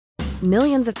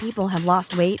Millions of people have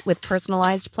lost weight with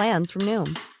personalized plans from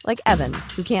Noom. Like Evan,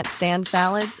 who can't stand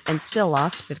salads and still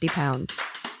lost 50 pounds.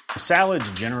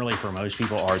 Salads generally for most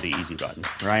people are the easy button,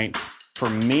 right? For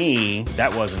me,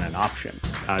 that wasn't an option.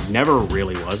 I never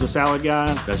really was a salad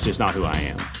guy. That's just not who I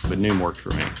am. But Noom worked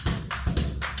for me.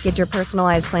 Get your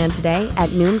personalized plan today at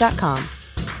Noom.com.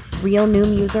 Real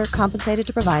Noom user compensated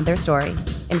to provide their story.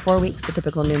 In 4 weeks, the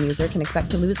typical Noom user can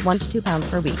expect to lose 1 to 2 pounds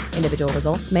per week. Individual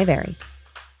results may vary.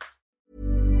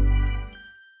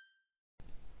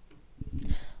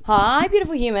 Hi,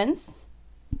 beautiful humans.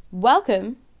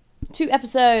 Welcome to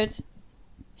episode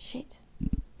 10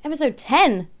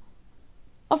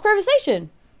 of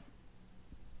Conversation.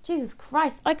 Jesus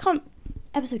Christ, I can't.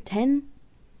 Episode 10?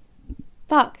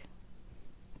 Fuck.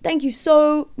 Thank you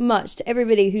so much to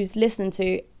everybody who's listened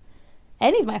to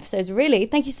any of my episodes, really.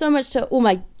 Thank you so much to all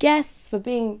my guests for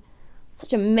being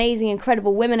such amazing,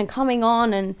 incredible women and coming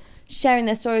on and sharing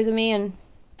their stories with me. And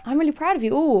I'm really proud of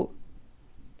you all.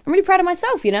 I'm really proud of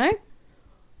myself, you know.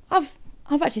 I've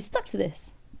actually stuck to this.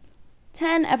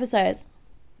 10 episodes.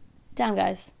 Damn,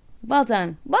 guys. Well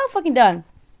done. Well fucking done.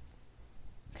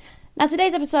 Now,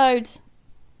 today's episode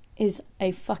is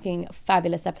a fucking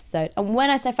fabulous episode. And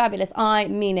when I say fabulous, I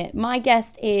mean it. My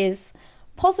guest is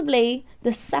possibly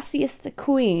the sassiest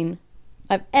queen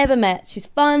I've ever met. She's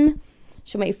fun.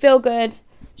 She'll make you feel good.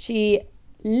 She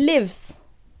lives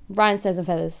rhinestones and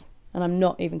feathers. And I'm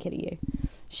not even kidding you.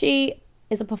 She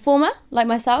is a performer like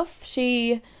myself.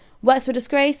 She works for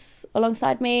Disgrace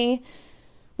alongside me.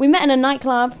 We met in a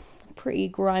nightclub. Pretty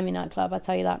grimy nightclub, I'll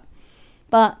tell you that.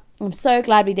 But I'm so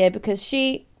glad we did because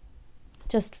she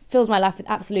just fills my life with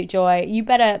absolute joy. You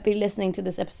better be listening to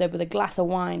this episode with a glass of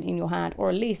wine in your hand or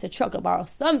at least a chocolate bar or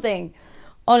something.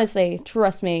 Honestly,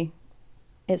 trust me,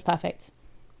 it's perfect.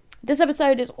 This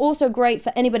episode is also great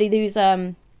for anybody who's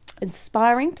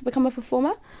inspiring to become a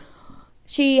performer.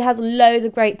 She has loads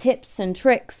of great tips and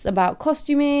tricks about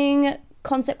costuming,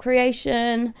 concept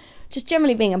creation, just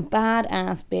generally being a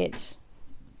badass bitch.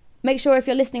 Make sure if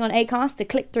you're listening on Acast to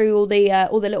click through all the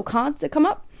little cards that come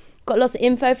up. Got lots of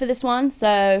info for this one,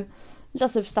 so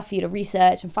lots of stuff for you to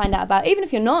research and find out about. Even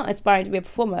if you're not aspiring to be a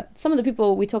performer, some of the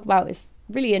people we talk about is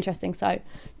really interesting. So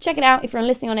check it out if you're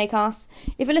listening on Acast.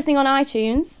 If you're listening on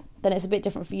iTunes, then it's a bit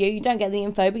different for you. You don't get the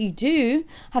info, but you do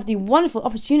have the wonderful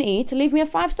opportunity to leave me a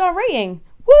 5-star rating.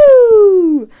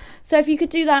 Woo! So if you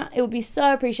could do that, it would be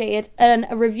so appreciated. And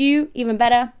a review, even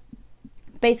better.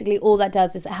 Basically, all that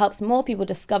does is it helps more people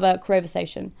discover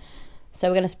Conversation. So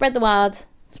we're going to spread the word,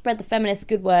 spread the feminist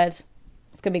good word.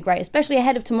 It's going to be great, especially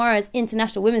ahead of tomorrow's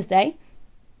International Women's Day.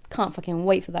 Can't fucking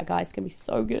wait for that, guys. It's going to be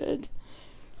so good.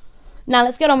 Now,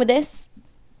 let's get on with this.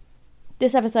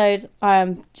 This episode,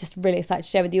 I'm just really excited to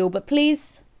share with you all. But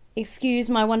please excuse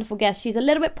my wonderful guest. She's a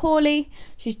little bit poorly.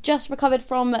 She's just recovered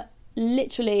from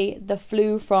literally the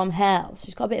flu from hell.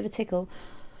 She's got a bit of a tickle.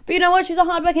 But you know what? She's a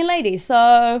hard-working lady.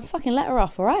 So fucking let her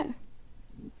off, all right?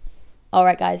 All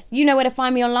right, guys. You know where to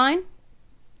find me online.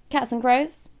 Cats and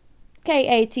Crows.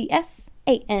 KATSANDCROWS.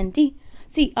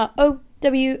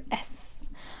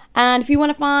 And if you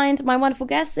want to find my wonderful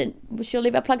guest, and she'll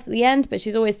leave her plugs at the end, but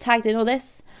she's always tagged in all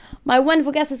this. My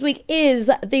wonderful guest this week is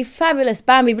the fabulous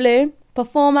Bambi Blue,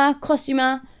 performer,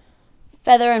 costumer,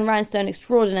 feather and rhinestone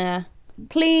extraordinaire.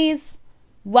 Please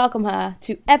welcome her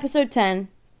to episode 10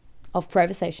 of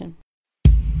Conversation.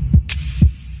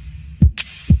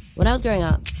 When I was growing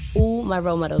up, all my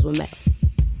role models were male.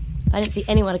 I didn't see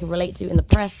anyone I could relate to in the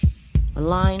press,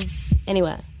 online,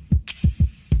 anywhere.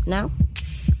 Now,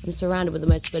 I'm surrounded with the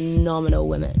most phenomenal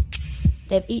women.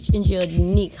 They've each endured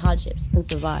unique hardships and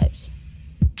survived.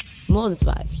 More than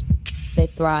survived, they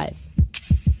thrive.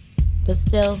 But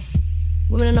still,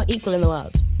 women are not equal in the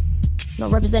world,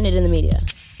 not represented in the media,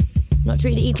 not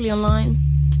treated equally online,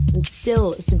 and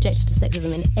still subjected to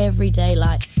sexism in everyday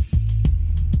life.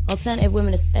 Alternative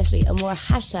women especially are more a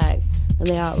hashtag than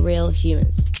they are real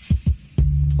humans.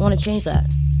 I want to change that.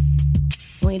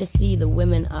 I want you to see the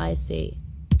women I see.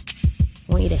 I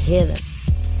want you to hear them.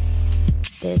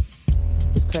 This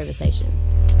is Conversation.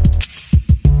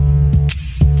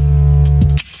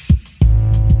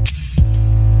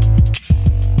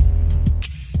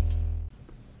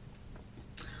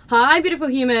 Hi, beautiful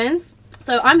humans.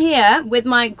 So I'm here with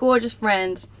my gorgeous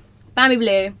friend, Bambi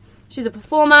Blue. She's a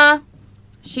performer.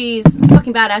 She's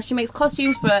fucking badass. She makes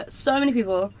costumes for so many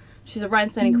people. She's a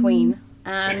rhinestone queen.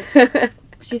 And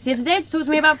she's here today to talk to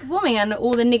me about performing and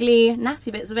all the niggly,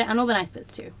 nasty bits of it and all the nice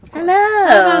bits too. Hello. Hi,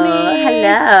 Bambi.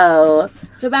 Hello.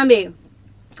 So, Bambi,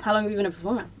 how long have you been a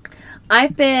performer?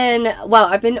 I've been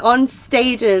on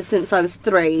stages since I was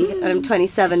 3, and I'm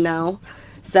 27 now.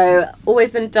 So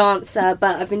always been a dancer,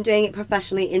 but I've been doing it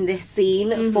professionally in this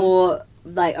scene for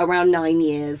like around 9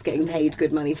 years, getting paid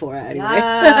good money for it anyway.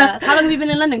 Yes. How long have you been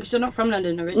in London? Because you're not from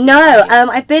London originally. No,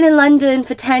 I've been in London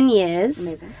for 10 years.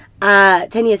 Amazing.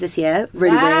 10 years this year.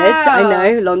 Really weird. I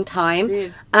know, long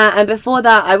time. And before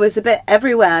that, I was a bit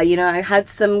everywhere. You know, I had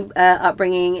some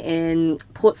upbringing in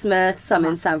Portsmouth, some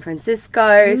in San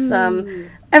Francisco, some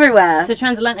everywhere. So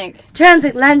transatlantic.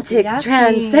 Transatlantic, Yes,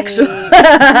 transsexual.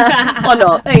 Or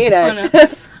not, you know. Oh, no.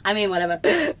 I mean, whatever.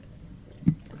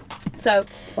 So,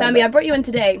 Bambi, I brought you in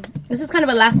today. This is kind of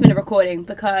a last minute recording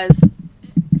because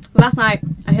last night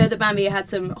I heard that Bambi had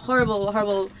some horrible,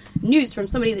 horrible news from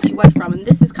somebody that she worked from, and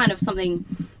this is kind of something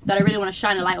that I really want to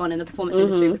shine a light on in the performance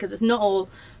industry because it's not all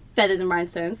feathers and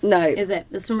rhinestones. No. Is it?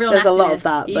 There's some real There's nastiness. a lot of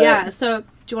that. But... Yeah, so do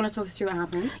you want to talk us through what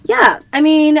happened? Yeah, I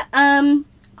mean,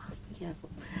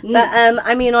 But,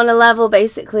 I mean, on a level,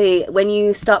 basically, when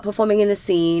you start performing in the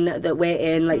scene that we're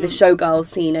in, like the showgirl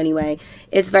scene anyway,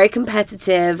 it's very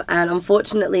competitive, and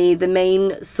unfortunately, the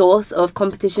main source of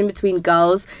competition between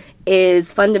girls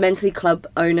is fundamentally club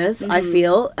owners, I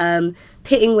feel.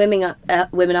 Pitting women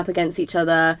up against each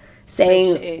other,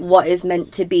 saying what is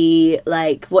meant to be,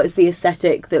 like, what is the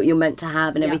aesthetic that you're meant to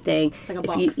have and everything. It's like a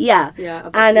box.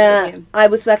 And I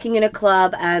was working in a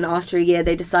club, and after a year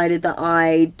they decided that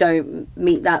I don't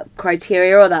meet that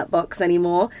criteria or that box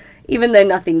anymore, even though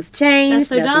nothing's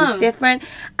changed, nothing's different.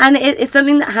 And it's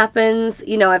something that happens,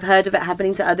 you know, I've heard of it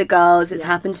happening to other girls. It's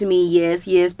happened to me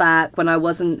years back when I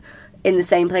wasn't in the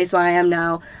same place where I am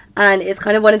now. And it's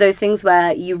kind of one of those things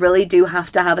where you really do have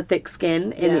to have a thick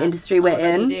skin in the industry we're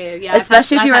in. Yeah,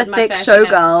 especially if you're a thick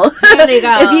showgirl.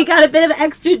 If you got a bit of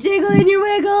extra jiggle in your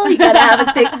wiggle, you gotta have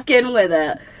a thick skin with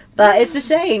it. But it's a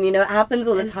shame, you know, it happens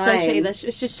all the time. So shame.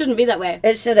 It shouldn't be that way.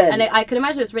 It shouldn't. And I can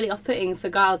imagine it's really off-putting for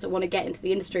girls that want to get into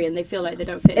the industry and they feel like they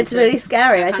don't fit it's into really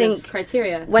scary. I think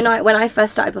criteria. When I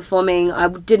first started performing, I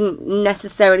didn't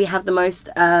necessarily have the most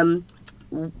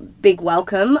big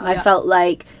welcome. I felt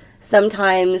like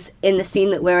sometimes in the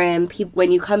scene that we're in,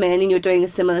 when you come in and you're doing a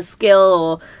similar skill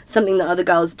or something that other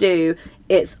girls do,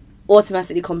 it's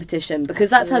automatically competition because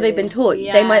that's how they've been taught.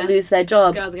 They might lose their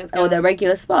job or their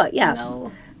regular spot.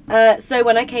 So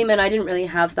when I came in, I didn't really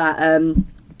have that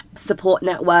support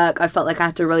network. I felt like I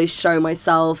had to really show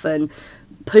myself and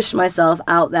push myself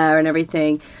out there and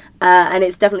everything. And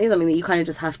it's definitely something that you kind of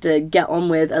just have to get on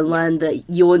with and learn that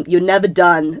you're never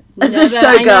done as a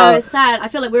showgirl. I know, it's sad. I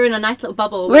feel like we're in a nice little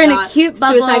bubble. We're in a cute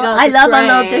bubble. I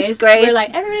love Disgrace. We're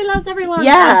like, everybody loves everyone.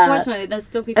 Yeah. Unfortunately, there's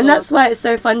still people. And that's why it's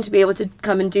so fun to be able to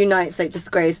come and do nights like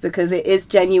Disgrace because it is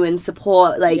genuine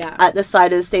support. Like at the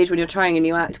side of the stage when you're trying a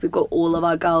new act, we've got all of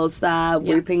our girls there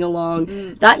whooping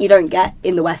along. That you don't get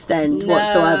in the West End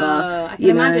whatsoever. I can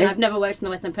imagine. I've never worked in the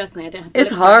West End personally. I don't have.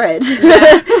 It's horrid.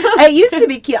 It used to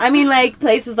be cute. I mean, like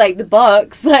places like the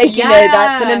Box, like you know,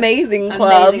 that's an amazing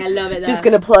club. Amazing, I love it. Just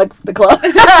gonna plug the club.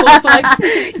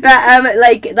 But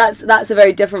like that's a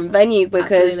very different venue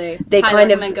because they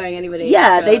kind of going anybody.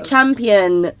 They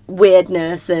champion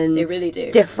weirdness and they really do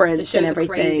difference and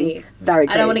everything. Crazy. Very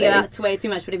crazy. I don't want to go out to way too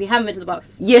much, but if you haven't been to the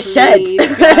Box, you should.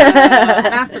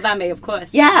 And ask for Bambi, of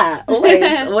course. Yeah,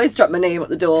 always drop my name at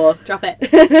the door. Drop it.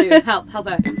 Do help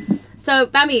her. So,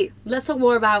 Bambi, let's talk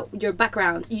more about your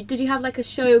background. Did you have like a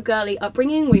show-girly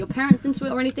upbringing? Were your parents into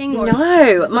it or anything? Or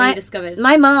no,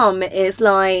 my mum is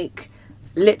like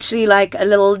literally like a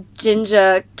little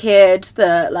ginger kid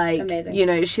that like amazing. You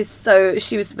know she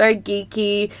was very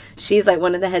geeky. She's like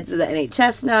one of the heads of the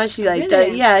NHS now. She like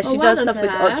really? She does stuff with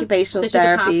occupational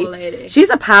therapy. She's a powerful lady. She's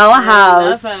a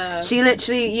powerhouse. I love her. She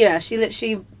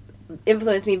literally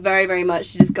influenced me very, very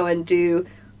much to just go and do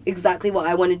exactly what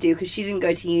I want to do because she didn't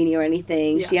go to uni or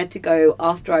anything. She had to go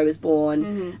after I was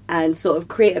born and sort of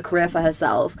create a career for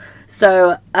herself.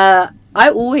 So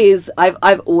I've always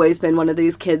been one of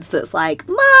these kids that's like,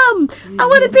 Mom, I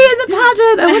want to be in the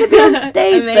pageant. I want to be on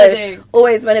stage. Amazing. So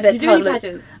always been a bit. Did you do any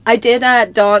pageants? I did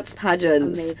dance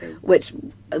pageants. Amazing. Which,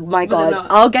 my God,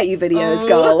 I'll get you videos,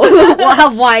 girl. We'll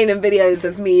have wine and videos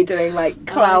of me doing like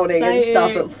clowning and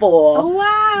stuff at 4. Oh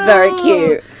wow, very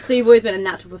cute. So you've always been a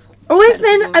natural performer.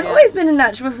 I've always been a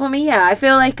natural performer. Yeah, I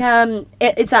feel like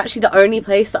it's actually the only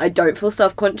place that I don't feel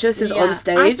self-conscious is on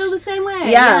stage. I feel the same way.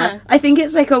 Yeah, I think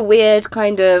it's like a weird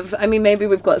kind of. I mean, maybe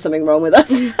we've got something wrong with us.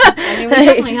 I mean, we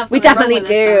definitely have. We definitely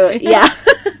do. Yeah.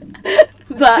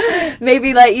 But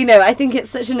maybe like, you know, I think it's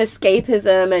such an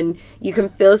escapism and you can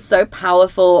feel so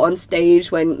powerful on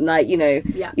stage when like, you know,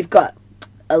 you've got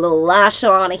a little lash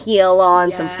on, a heel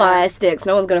on, some Yeah. fire sticks.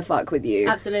 No one's gonna fuck with you.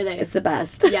 Absolutely. It's the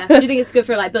best. Yeah. Do you think it's good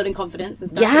for like building confidence and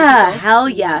stuff? Yeah, hell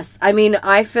yes. I mean,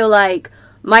 I feel like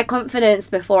my confidence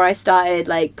before I started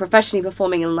like professionally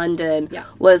performing in London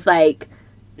was like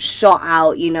shot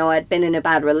out. You know, I'd been in a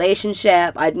bad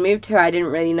relationship. I'd moved here. I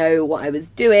didn't really know what I was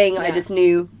doing. I just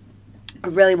knew I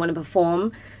really want to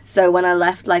perform. So when I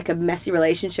left like a messy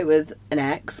relationship with an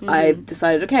ex, I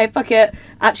decided, okay, fuck it.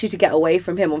 Actually, to get away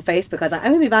from him on Facebook, I was like,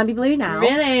 I'm gonna be Bambi Blue now.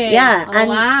 Really? Yeah. Oh, and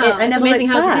wow. I It's never amazing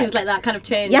looked how back. decisions like that kind of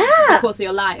change Yeah. the course of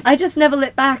your life. I just never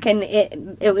looked back, and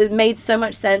it made so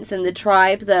much sense in the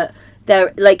tribe that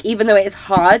there, like, even though it is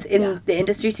hard in the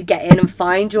industry to get in and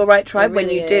find your right tribe, really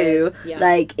when you do, is. Yeah.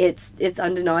 like, it's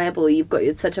undeniable. You've got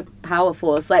such a power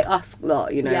force, like us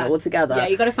lot, you know, all together. Yeah,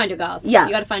 you got to find your girls. Yeah,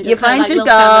 you got to find you your kind find of, like, your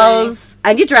little girls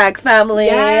and your drag family.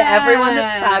 Yeah. Everyone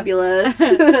that's fabulous.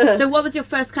 family. So, what was your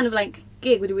first kind of like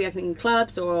gig? Were you working in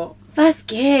clubs or? First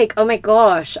gig, oh my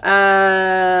gosh.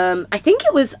 I think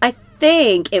it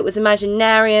was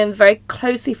Imaginarium, very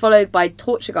closely followed by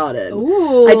Torture Garden.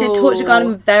 Ooh. I did Torture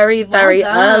Garden very, very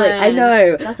done. early. I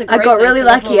know. That's a I great got place really to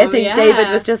lucky. I perform, think yeah.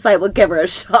 David was just like, well, give her a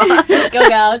shot. Go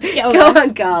girl, just get on. Go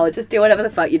on, girl. Just do whatever the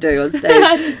fuck you're doing on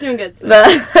stage. She's doing good. But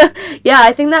yeah,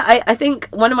 I think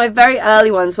one of my very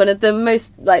early ones, one of the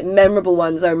most like memorable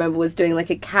ones I remember was doing like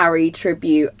a Carrie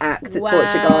tribute act at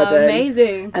Torture Garden.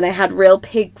 Amazing. And I had real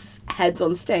pigs' heads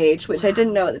on stage, which I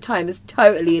didn't know at the time is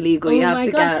totally illegal. You have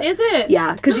to get, is it?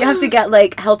 yeah, because you have to get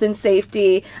like health and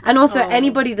safety, and also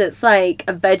anybody that's like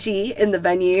a veggie in the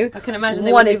venue. I can imagine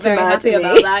they would be very happy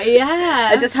about that. Yeah.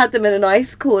 I just had them in an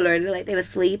ice cooler and like they were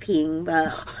sleeping,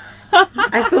 but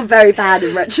I feel very bad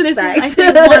in retrospect. This is,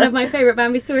 I think, one of my favourite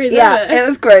Bambi stories yeah, ever. it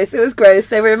was gross. It was gross.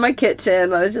 They were in my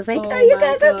kitchen. I was just like, are you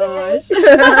guys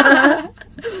okay?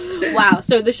 Wow,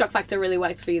 so the shock factor really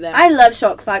works for you there. I love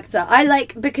shock factor. I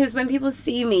like, because when people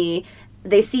see me,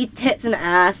 they see tits and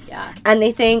ass, and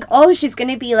they think, oh, she's going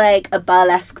to be like a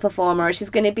burlesque performer, or she's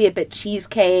going to be a bit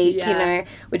cheesecake, you know,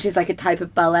 which is like a type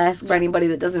of burlesque for anybody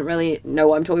that doesn't really know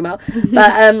what I'm talking about.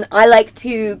 But I like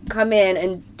to come in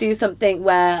and do something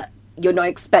where you're not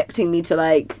expecting me to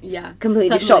like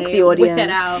completely shock the audience. Whip it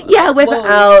out. Yeah, whip it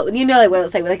out. You know, like when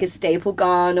it's like with like a staple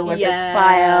gun, or if it's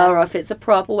fire, or if it's a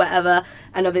prop or whatever.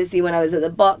 And obviously when I was at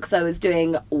the box, I was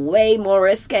doing way more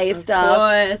risque stuff.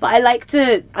 Course. But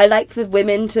I like for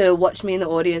women to watch me in the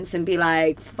audience and be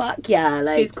like, fuck yeah,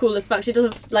 like she's cool as fuck. She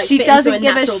doesn't like. she fit doesn't into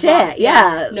a give a natural shit. box.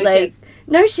 Yeah, No like shits.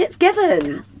 no shit's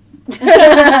given.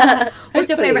 What's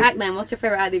your favourite act then? What's your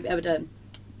favourite act you've ever done?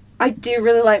 I do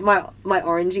really like my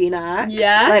Orangina act.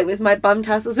 Yeah? Like with my bum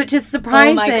tassels, which is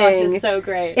surprising. Oh my gosh, it's so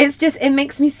great. It's just, it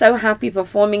makes me so happy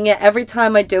performing it. Every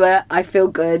time I do it, I feel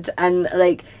good. And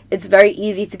like, it's very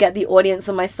easy to get the audience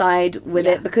on my side with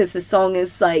it, because the song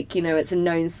is like, you know, it's a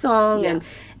known song, and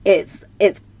it's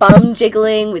bum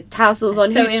jiggling with tassels on.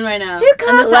 So in right now. Who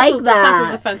can't like that? The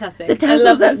tassels are fantastic. The tassels I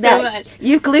love them are so much.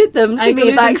 You glued them to I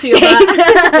me glued them to your backstage.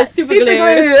 back. They're super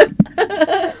glue.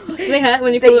 Do they hurt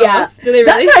when you pull them off? Do they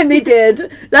really? That time they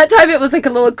did. That time it was like a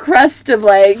little crust of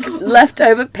like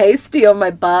leftover pasty on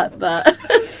my butt, but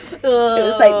it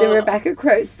was like the Rebecca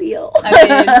Crow seal. I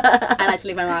mean, I like to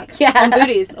leave my mark. Yeah. On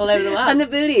booties all over the world. And the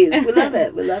booties. We love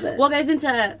it. We love it. What goes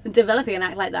into developing an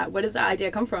act like that? Where does that idea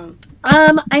come from?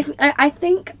 I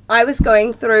think I was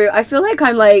going through, I feel like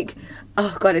I'm like,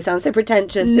 oh god, it sounds so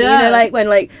pretentious, but you know, like when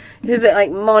like, who's it,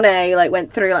 like Monet like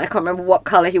went through, like I can't remember what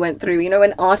colour he went through, you know,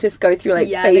 when artists go through like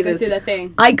phases. They go through their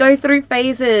thing. I go through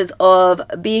phases of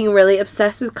being really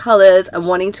obsessed with colours and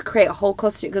wanting to create a whole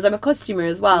costume, because I'm a costumer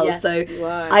as well, Yes, so you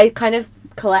are. I kind of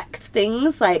collect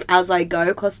things like as I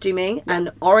go costuming,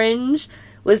 and orange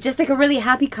was just like a really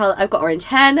happy colour. I've got orange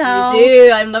hair now. You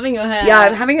do. I'm loving your hair. Yeah,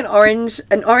 I'm having an orange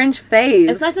phase.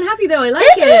 It's nice and happy though. I like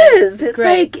It is. It's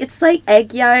great. like, it's like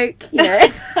egg yolk, you know.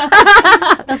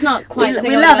 That's not quite the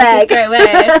thing we I love would egg. straight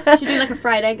away. Should do like a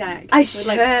fried egg act. I with, should.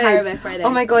 like Haribo fried eggs.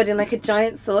 Oh my god, in like a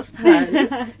giant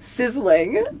saucepan,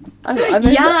 sizzling. I'm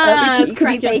Yeah, you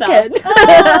could be crack bacon.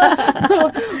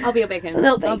 I'll be a bacon. A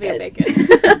little I'll be a bacon.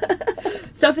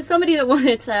 bacon. So for somebody that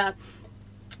wanted to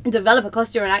develop a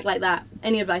costume and act like that,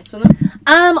 any advice for them?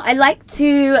 I like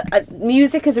to,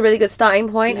 music is a really good starting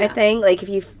point, I think. Like if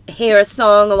you hear a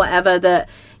song or whatever that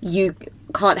you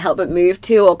can't help but move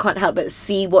to, or can't help but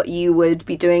see what you would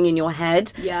be doing in your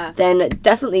head, then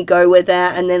definitely go with it.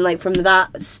 And then like from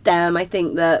that stem, I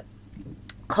think that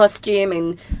costume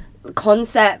and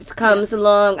concept comes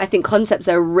along. I think concepts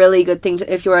are a really good thing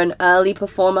if you're an early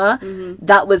performer.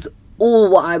 That was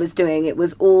all what I was doing. It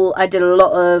was all, I did a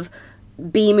lot of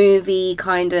B-movie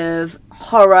kind of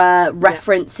horror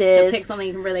references. So pick something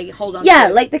you can really hold on to. Yeah,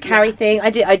 like the Carrie thing.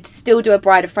 I still do a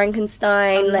Bride of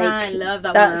Frankenstein. Oh, like I love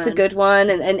that that's one. a good one,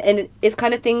 and it's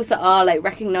kind of things that are like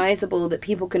recognizable that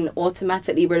people can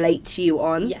automatically relate to you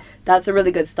on. Yes, that's a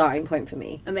really good starting point for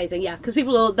me. Amazing, yeah, because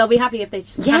they'll be happy if they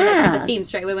just kind of see the theme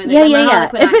straight away when yeah,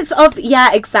 they if it's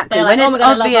exactly. They're when like, it's oh my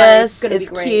God, obvious, it's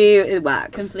cute, it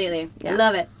works completely. Yeah. I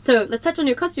love it. So let's touch on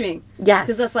your costuming. Yes,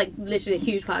 because that's like literally a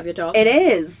huge part of your job. It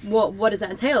is. What does that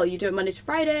entail? You do it Monday to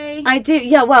Friday? I do.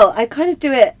 Yeah. Well, I kind of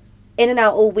do it in and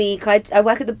out all week. I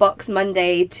work at the box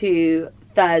Monday to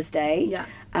Thursday. Yeah.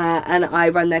 And I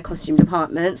run their costume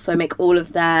department, so I make all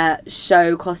of their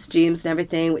show costumes and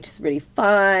everything, which is really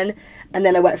fun. And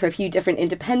then I work for a few different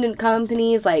independent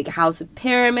companies, like House of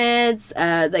Pyramids.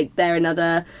 Like they're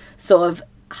another sort of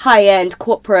high-end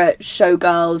corporate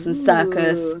showgirls and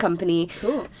circus company.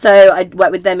 Cool. So I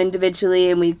work with them individually,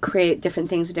 and we create different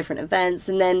things for different events.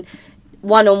 And then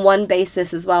one-on-one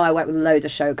basis as well, I work with loads of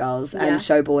showgirls and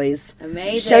showboys.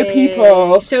 Amazing.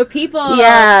 Show people.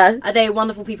 Yeah. Are they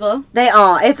wonderful people? They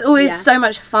are. It's always so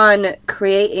much fun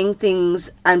creating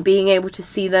things and being able to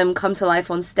see them come to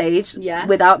life on stage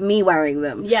without me wearing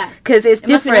them. Yeah. Because it's it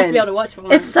different. Must be nice to be able to watch for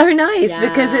one. It's so nice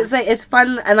because it's like it's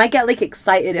fun, and I get like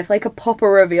excited if like a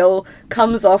popper reveal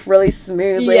comes off really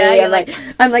smoothly. Yeah, and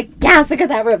I'm like, yes, look at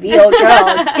that reveal,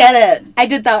 girl. Get it. I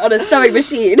did that on a sewing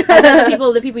machine.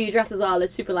 the people you dress as well are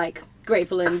super like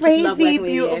grateful and crazy, just love working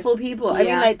with beautiful you. people. I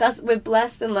mean, like we're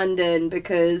blessed in London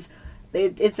because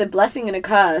it's a blessing and a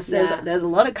curse. There's a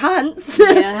lot of cunts,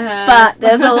 but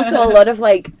there's also a lot of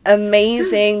like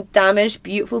amazing, damaged,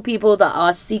 beautiful people that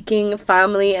are seeking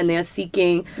family, and they are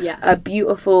seeking a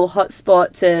beautiful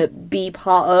hotspot to be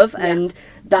part of, and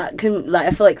that can like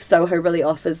I feel like Soho really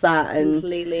offers that, and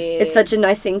completely. It's such a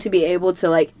nice thing to be able to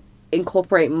like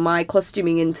incorporate my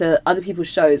costuming into other people's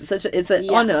shows. It's an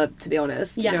honor, to be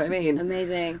honest. You know what I mean?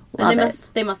 Amazing. Love and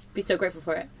they must be so grateful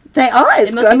for it. They are.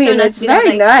 It's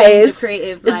very nice.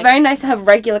 Creative, it's very nice to have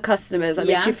regular customers. It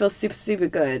makes you feel super, super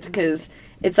good because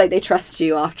it's like they trust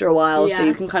you after a while, so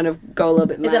you can kind of go a little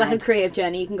bit mad. Is it like a creative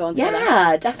journey you can go on together?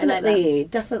 Yeah, definitely.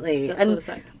 Definitely. That's and what it's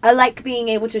like. I like being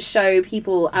able to show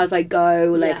people as I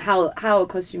go, like how a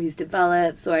costume is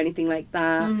developed or anything like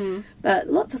that. Mm-hmm. But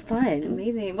lots of fun.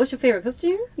 Amazing. What's your favourite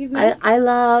costume you've made? I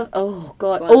love, oh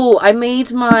god. Oh, I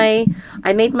made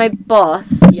my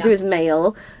boss, who's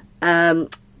male,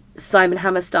 Simon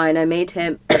Hammerstein. I made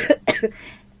him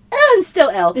I'm still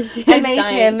ill. I made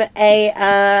him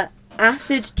a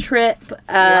acid trip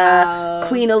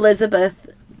Queen Elizabeth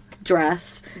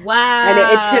dress. Wow. And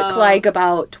it took like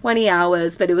about 20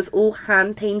 hours, but it was all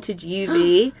hand painted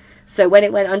UV. So when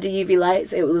it went under UV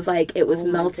lights, it was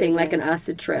melting like an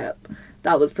acid trip.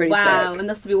 That was pretty sick. Wow, and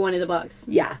that's to be one in the box.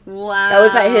 Yeah. Wow. That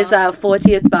was at his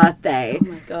 40th birthday. Oh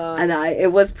my god. And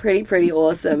it was pretty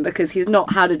awesome because he's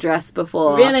not had a dress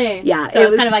before. Really? Yeah. So it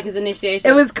was kind of like his initiation.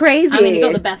 It was crazy. I mean, you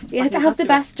got the best. You had to have the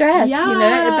best dress. Yeah. You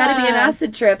know, it better be an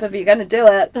acid trip if you're going to do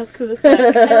it. That's cool as fuck.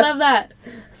 I love that.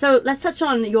 So let's touch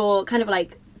on your kind of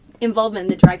like involvement in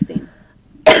the drag scene.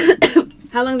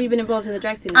 How long have you been involved in the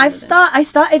drag scene? I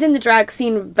started in the drag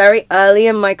scene very early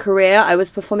in my career. I was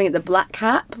performing at the Black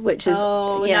Cap, which is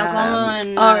now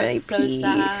gone. R.I.P. So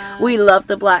sad. We love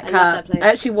the Black Cap. Love that place. I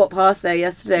actually walked past there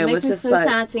yesterday and was just so like,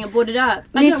 sad seeing it boarded up.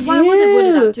 Me too. Why was it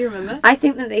boarded up? Do you remember? I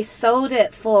think that they sold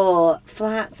it for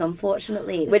flats,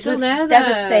 unfortunately, which was there,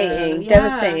 devastating. Yeah.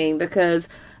 Devastating because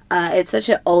it's such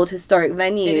an old historic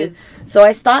venue. It is. So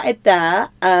I started there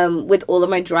with all of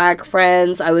my drag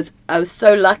friends. I was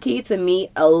so lucky to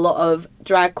meet a lot of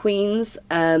drag queens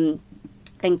and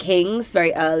kings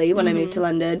very early when I moved to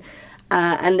London.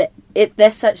 And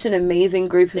they're such an amazing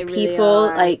group of people.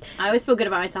 Really like I always feel good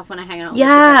about myself when I hang out.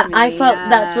 Yeah, I felt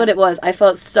that's what it was. I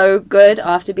felt so good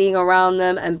after being around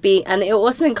them and it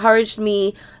also encouraged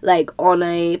me like on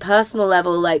a personal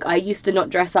level. Like I used to not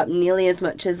dress up nearly as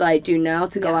much as I do now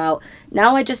to go out.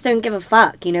 Now I just don't give a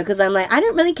fuck, you know, because I'm like I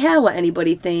don't really care what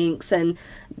anybody thinks, and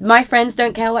my friends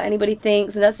don't care what anybody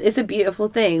thinks, and it's a beautiful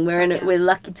thing. We're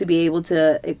lucky to be able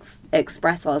to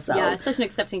express ourselves. Yeah, it's such an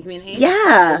accepting community.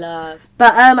 Yeah, I love.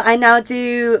 But I now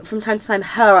do from time to time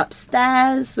Her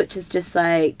Upstairs, which is just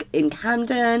like in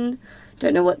Camden.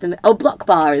 Don't know what Block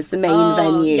Bar is the main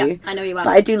venue. Yeah, I know you are.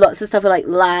 But I do lots of stuff with like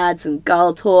Lads and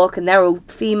Girl Talk, and they're all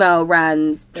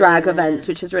female-ran drag events,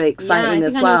 which is really exciting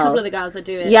as well. I know a couple of the girls that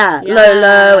do it. Yeah,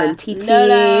 Lolo and TT.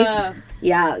 Lolo.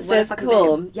 Yeah, so it's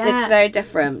cool. Yeah. It's very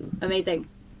different. Amazing.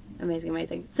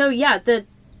 So yeah, the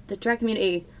drag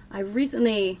community. I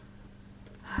recently.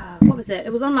 What was it?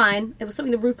 It was online. It was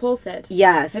something that RuPaul said.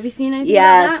 Yes. Have you seen anything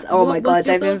about that? Oh my god,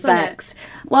 I've been vexed.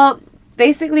 Well,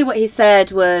 basically what he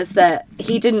said was that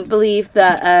he didn't believe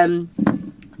that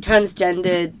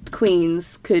transgendered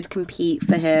queens could compete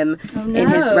for him in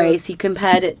his race. He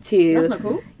compared it to... That's not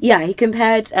cool. Yeah, he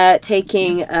compared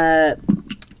taking...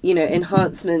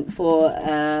 enhancement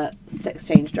for sex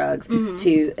change drugs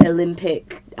to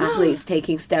Olympic athletes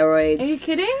taking steroids. Are you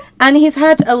kidding? And he's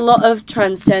had a lot of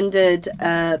transgendered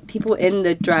people in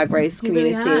the drag race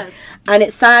community. Really has. And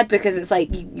it's sad because it's like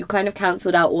you kind of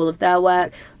cancelled out all of their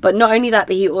work. But not only that,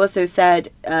 but he also said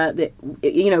that,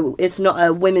 it's not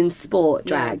a women's sport,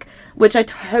 drag. Yeah. Which I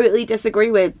totally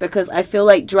disagree with, because I feel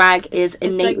like drag is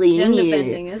innately like in you. Gender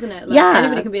bending, isn't it? Like, yeah.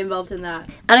 Anybody can be involved in that.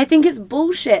 And I think it's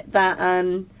bullshit that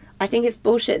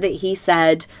he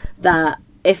said that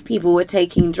if people were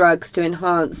taking drugs to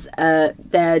enhance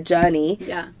their journey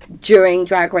during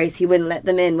Drag Race, he wouldn't let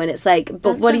them in, when it's like, but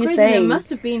That's what so are you crazy. saying? There must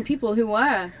have been people who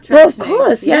were transitioning. Well, of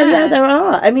course, yeah, there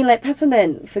are. I mean, like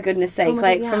Peppermint, for goodness sake,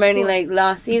 God, from only like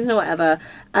last season or whatever.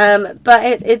 But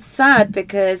it's sad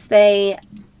because they...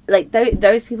 Like,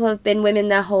 those people have been women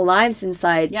their whole lives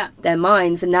inside their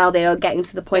minds, and now they are getting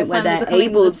to the point where they're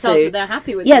able to... That they're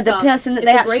happy with the person that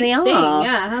they actually are.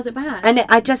 Yeah, how's it bad? And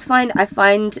I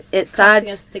find it sad. A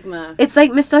stigma. It's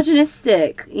like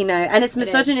misogynistic, and it's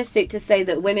misogynistic to say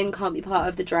that women can't be part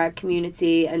of the drag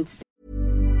community and to say...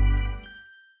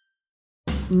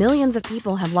 Millions of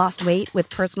people have lost weight with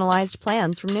personalized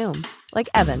plans from Noom. Like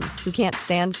Evan, who can't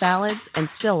stand salads and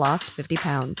still lost 50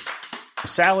 pounds.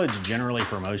 Salads generally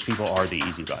for most people are the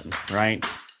easy button, right?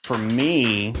 For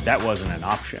me, that wasn't an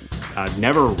option. I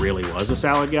never really was a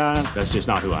salad guy. That's just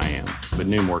not who I am. But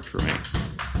Noom worked for me.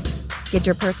 Get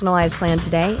your personalized plan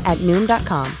today at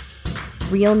Noom.com.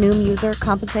 Real Noom user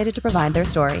compensated to provide their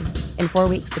story. In 4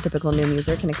 weeks, the typical Noom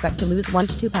user can expect to lose 1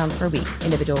 to 2 pounds per week.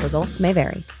 Individual results may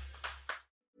vary.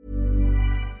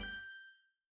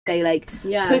 Say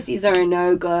pussies are a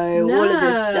no-go, all of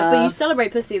this stuff. But you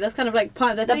celebrate pussy. That's kind of like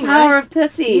part of the thing, power right? of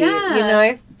pussy.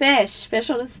 Yeah. Fish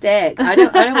on a stick. I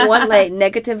don't want like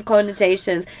negative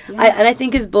connotations. Yeah. I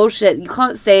think it's bullshit. You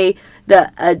can't say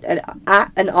that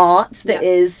an art that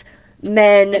is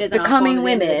men becoming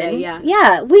women.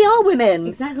 Yeah, we are women.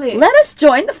 Exactly. Let us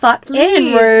join the fuck in,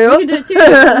 You Rue. can do it too.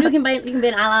 you can be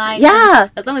an ally. Yeah.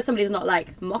 As long as somebody's not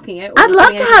like mocking it. I'd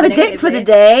love to have a dick for the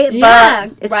day,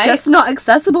 but it's just not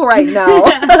accessible right now.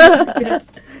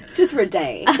 Just for a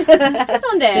day. Just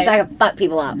one day. Just so I can fuck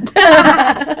people up.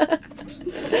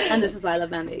 And this is why I love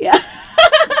Bambi. Yeah.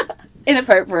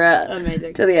 Inappropriate.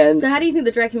 Amazing. To the end. So how do you think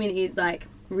the drag community is like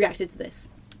reacted to this?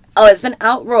 Oh, it's been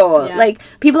outroar. Yeah. Like,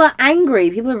 people are angry.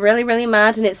 People are really, really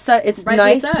mad, and it's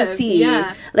nice to see.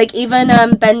 Yeah. Like, even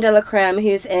Ben De La Creme,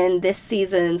 who's in this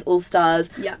season's All Stars,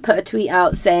 put a tweet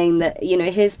out saying that,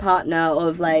 his partner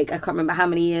of, like, I can't remember how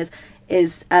many years,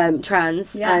 is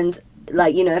trans, and...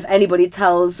 Like, if anybody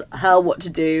tells her what to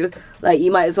do, like,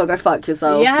 you might as well go fuck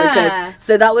yourself. Yeah.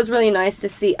 So that was really nice to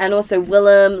see. And also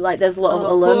Willem, like, there's a lot of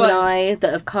alumni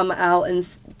that have come out and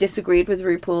disagreed with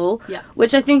RuPaul. Yeah.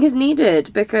 Which I think is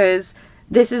needed, because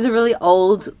this is a really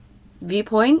old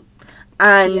viewpoint.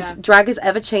 And drag is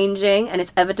ever changing, and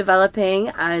it's ever developing.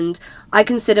 And I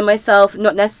consider myself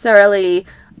not necessarily...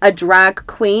 a drag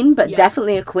queen, but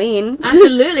definitely a queen.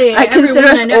 Absolutely. I consider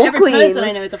us all every queens. person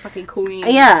I know is a fucking queen.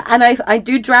 Yeah, and I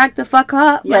do drag the fuck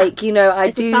up. Yeah. Like, I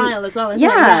it's do... It's a style as well, isn't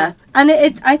it? Yeah. And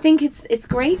I think it's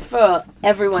great for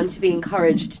everyone to be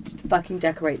encouraged to fucking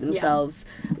decorate themselves.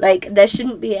 Yeah. Like, there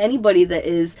shouldn't be anybody that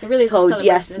is told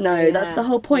yes, no. That's the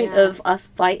whole point of us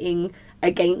fighting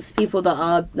against people that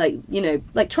are, like,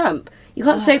 like Trump. You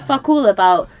can't say fuck all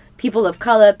about people of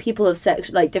colour, people of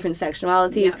different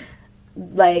sexualities. Yeah.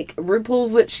 Like,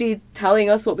 RuPaul's literally telling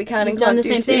us what we can and can't do. You've done the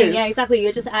same thing. Yeah, exactly.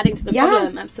 You're just adding to the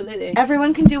problem. Absolutely.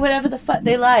 Everyone can do whatever the fuck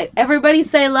they like. Everybody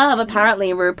say love, apparently,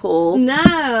 RuPaul.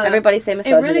 No. Everybody say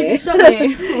misogyny. It really just shocked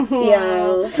me.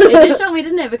 Yeah. It did shock me,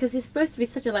 didn't it? Because he's supposed to be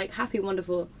such a, like, happy,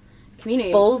 wonderful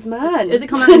community. Bold man. Does it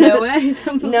come out of nowhere?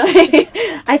 No.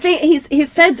 I think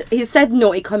he's said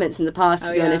naughty comments in the past,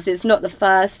 to be honest. It's not the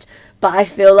first... But I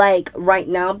feel like right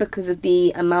now, because of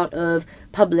the amount of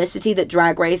publicity that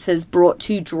Drag Race has brought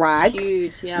to drag,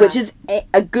 huge, which is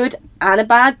a good and a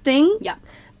bad thing. Yeah.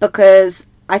 Because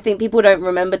I think people don't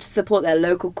remember to support their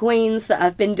local queens that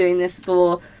have been doing this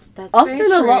for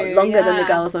often a lot longer than the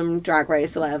girls on Drag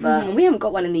Race or whatever. And we haven't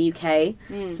got one in the UK.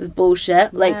 This is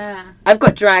bullshit. Like, I've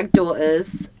got drag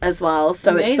daughters as well.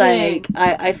 So it's like,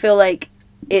 I feel like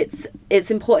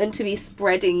it's important to be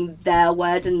spreading their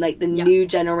word and like the new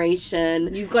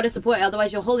generation. You've got to support it,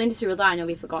 otherwise your whole industry will die and you'll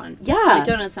be forgotten. Yeah, I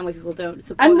don't understand why people don't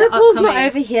support. And RuPaul's not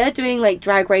over here doing like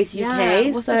Drag Race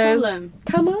UK. What's so the problem?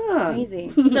 Come on,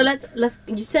 Crazy. So let's.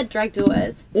 You said drag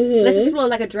daughters. Let's explore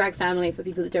like a drag family for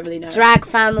people that don't really know. Drag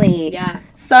family. Yeah.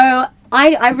 So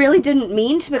I really didn't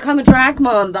mean to become a drag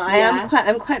mom, but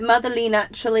I'm quite motherly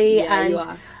naturally, Yeah, and you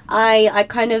are.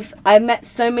 I met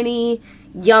so many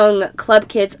young club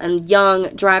kids and young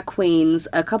drag queens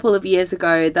a couple of years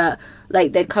ago that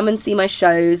like they'd come and see my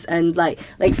shows, and like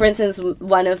for instance,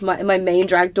 one of my main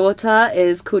drag daughter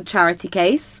is called Charity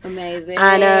Case. Amazing.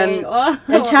 And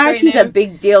and Charity's a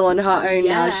big deal on her own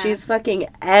now. Yeah. She's fucking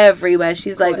everywhere.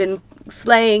 She's like been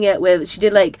slaying it with. She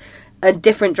did like a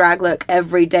different drag look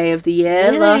every day of the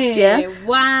year last year.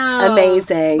 Wow.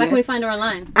 Amazing. Where can we find her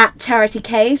online? At Charity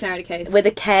Case. Charity Case. With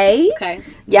a K. Okay.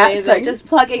 Yeah, Amazing. so just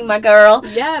plugging my girl.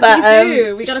 Yeah, but, please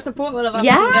do. We gotta support one of our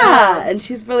girls. and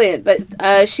she's brilliant.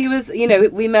 But she was,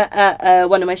 we met at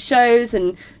one of my shows,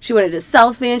 and she wanted a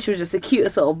selfie, and she was just the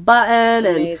cutest little button.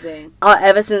 Amazing. And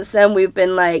ever since then, we've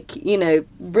been like,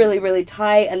 really, really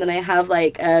tight. And then I have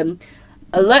like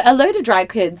a load of drag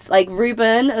kids, like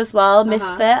Ruben as well,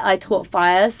 Misfit. I taught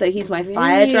fire, so he's my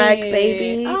fire drag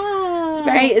baby.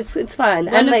 It's fun.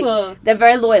 Wonderful. And like they're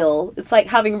very loyal. It's like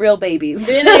having real babies.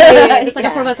 Really? It's like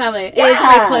a proper family. It is a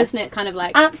very close-knit kind of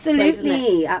like absolutely place,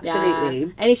 isn't it? Absolutely. Yeah.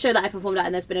 Any show that I performed at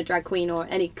and there's been a drag queen or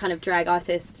any kind of drag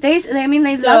artist, they so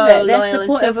love it. They're loyal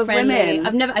supportive and so of friendly.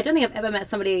 women. I don't think I've ever met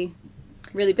somebody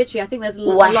really bitchy. I think there's a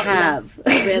I lot have.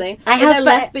 less, really. I Is have, there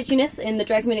less bitchiness in the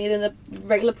drag community than the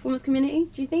regular performance community,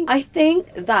 do you think? I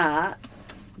think that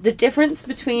the difference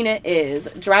between it is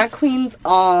drag queens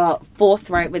are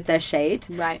forthright with their shade.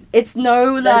 Right. It's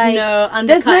no like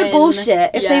there's no bullshit.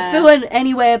 If they feel in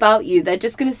any way about you, they're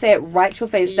just gonna say it right to your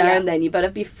face there and then. You better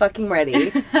be fucking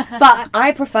ready. But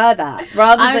I prefer that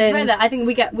rather than. I prefer that. I think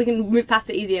we can move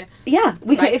past it easier. Yeah,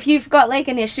 we can. If you've got like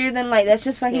an issue, then like let's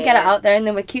just fucking get it out there, and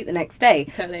then we're cute the next day.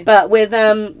 Totally. But with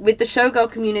the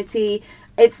showgirl community,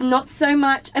 it's not so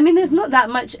much. I mean, there's not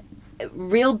that much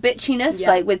real bitchiness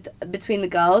like with between the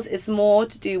girls. It's more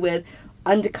to do with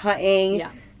undercutting,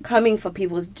 coming for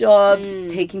people's jobs,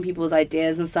 taking people's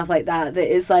ideas and stuff like that.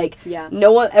 That is like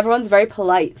everyone's very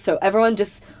polite, so everyone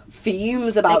just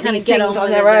fumes about these things on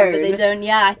their own, but they don't.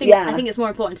 I think it's more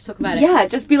important to talk about it.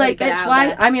 Just be like, bitch,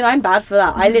 why? I mean, I'm bad for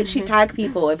that. I literally tag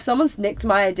people if someone's nicked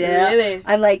my idea.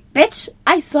 I'm like, bitch,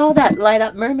 I saw that light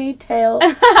up mermaid tail.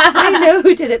 I know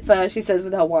who did it first. She says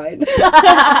with her wine.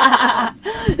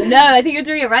 No, I think you're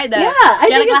doing it right though.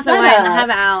 Get a glass of wine and have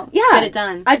it out. Get it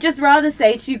done. I'd just rather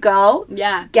say to you, girl,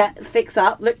 fix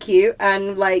up, look cute,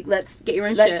 and like let's get your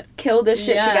own let's shit. Kill this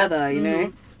shit together. You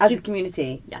know, as a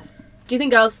community. Yes. Do you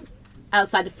think girls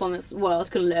outside the performance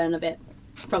world could learn a bit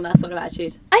from that sort of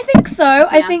attitude? I think so.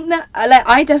 I think that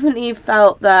I definitely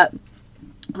felt that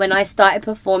when I started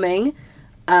performing,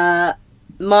 my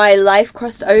life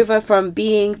crossed over from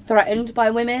being threatened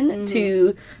by women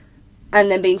to, and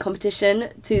then being competition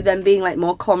to them being like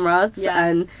more comrades.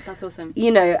 And that's awesome.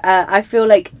 I feel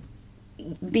like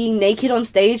being naked on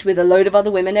stage with a load of other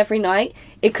women every night,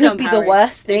 it could be the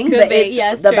worst thing, but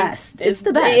it's the best. It's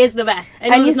the best. It is the best.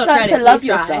 And you start to love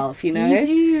yourself, you know? You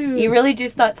do. You really do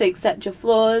start to accept your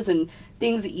flaws and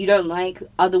things that you don't like,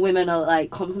 other women are like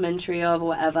complimentary of or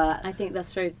whatever. I think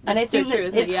that's true. And I think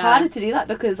that it's harder to do that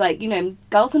because like,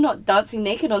 girls are not dancing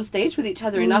naked on stage with each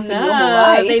other enough in normal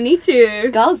life. They need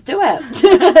to. Girls, do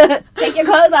it. Take your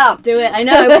clothes off. Do it. I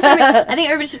know. I think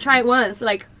everybody should try it once.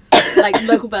 Like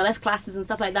local burlesque classes and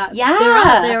stuff like that.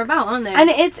 Yeah, they're about, aren't they? And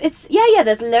it's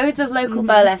there's loads of local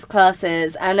burlesque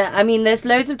classes, and I mean there's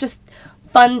loads of just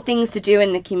fun things to do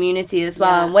in the community as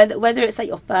well. And whether it's like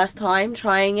your first time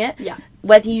trying it,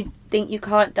 whether you think you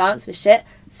can't dance for shit,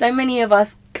 so many of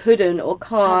us couldn't or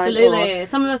can't. Absolutely.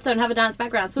 Some of us don't have a dance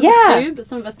background. Some of us do, but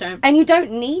some of us don't. And you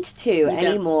don't need to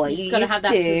anymore. You just gotta have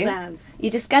that pizzazz.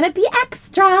 You're just gonna be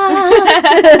extra.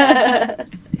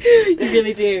 You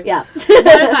really do. Yeah.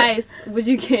 What advice would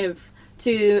you give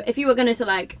to if you were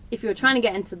trying to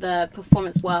get into the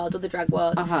performance world or the drag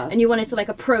world and you wanted to like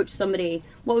approach somebody,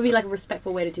 what would be like a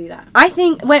respectful way to do that? I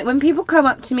think when people come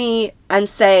up to me and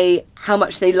say how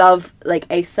much they love like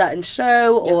a certain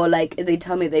show or like they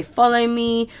tell me they follow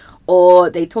me or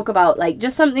they talk about like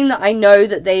just something that I know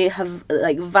that they have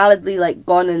like validly like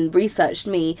gone and researched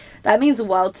me, that means the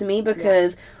world to me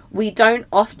because we don't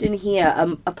often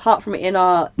hear, apart from in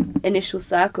our initial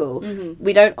circle,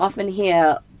 we don't often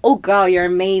hear, oh girl, you're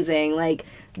amazing, like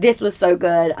this was so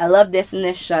good, I love this in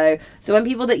this show. So when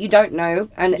people that you don't know,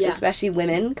 and especially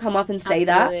women, come up and say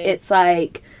that, it's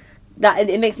like that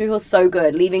it makes me feel so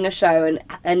good leaving a show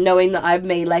and knowing that I've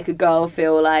made like a girl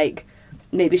feel like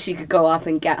maybe she could go up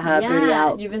and get her booty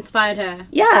out. You've inspired her.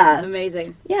 Yeah.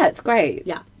 Amazing. Yeah, it's great.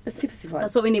 Yeah. It's super, super fun.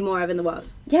 That's what we need more of in the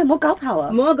world. Yeah, more girl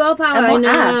power. More girl power. And more I know.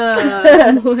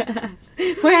 ass. More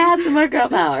ass. More ass and more girl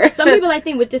power. Some people, I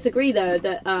think, would disagree, though,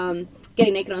 that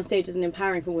getting naked on stage isn't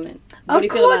empowering for women. What do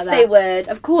you feel about that?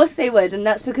 Of course they would. And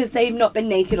that's because they've not been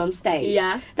naked on stage.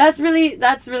 Yeah. That's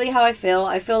really how I feel.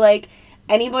 I feel like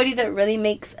anybody that really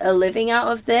makes a living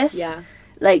out of this... Yeah.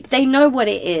 Like, they know what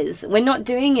it is. We're not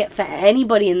doing it for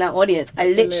anybody in that audience.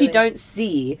 Absolutely. I literally don't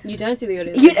see... You don't see the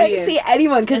audience. You don't see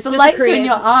anyone because the lights are in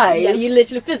your eyes. Yeah, you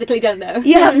literally physically don't know.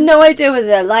 You have no idea whether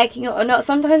they're liking it or not.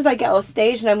 Sometimes I get off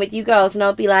stage and I'm with you girls and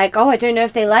I'll be like, oh, I don't know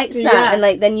if they liked that. Yeah. And,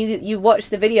 like, then you watch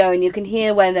the video and you can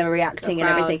hear when they're reacting and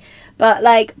everything. But,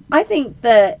 like, I think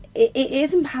that it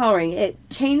is empowering. It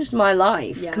changed my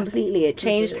life completely. It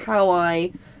changed how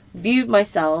I viewed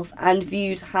myself and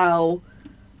viewed how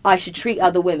I should treat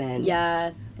other women.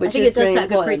 Yes. Which I think is it does really set a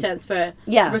good important. pretense for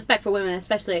respect for women,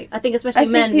 especially. I think I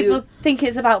men think people who... think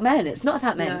it's about men. It's not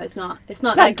about men. No, it's not. It's It's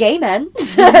not about like... gay men.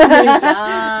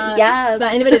 Yeah. It's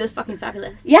about anybody that's fucking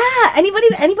fabulous. Yeah, anybody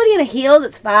in a heel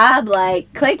that's fab,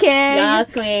 like, clicking.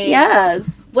 Yes, queen.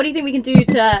 Yes. What do you think we can do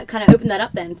to kind of open that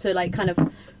up then? To, like, kind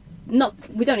of... Not...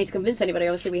 We don't need to convince anybody,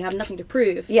 obviously. We have nothing to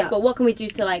prove. Yeah. But what can we do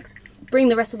to, like, bring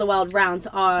the rest of the world round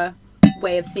to our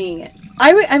way of seeing it?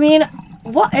 I mean,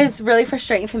 what is really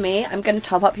frustrating for me... I'm going to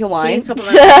top up your wine. Please top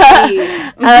up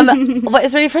my wine, please. What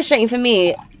is really frustrating for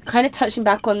me, kind of touching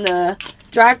back on the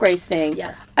drag race thing...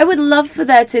 Yes. I would love for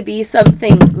there to be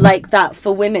something like that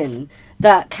for women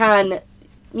that can...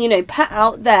 you know, put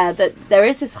out there that there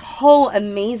is this whole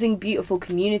amazing, beautiful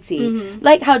community,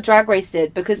 like how Drag Race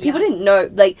did, because people didn't know,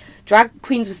 like, drag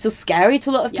queens were still scary to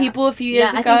a lot of people a few years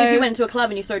ago. I think if you went to a club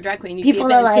and you saw a drag queen, you'd people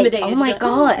be a bit are like, intimidated. oh my You'd be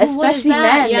god, like, what is especially that?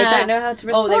 men, Yeah. they don't know how to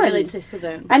respond. Oh, they really just still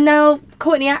don't. And now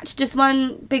Courtney Act just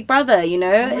won Big Brother, you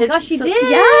know? Oh my gosh, she did!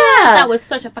 Yeah! That was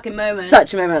such a fucking moment.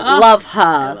 Such a moment. Oh, love her.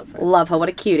 I love her. Love her. What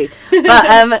a cutie.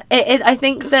 But I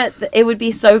think that it would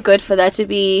be so good for there to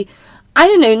be, I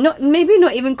don't know, maybe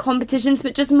not even competitions,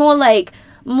 but just more like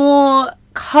more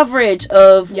coverage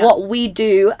of what we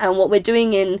do and what we're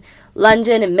doing in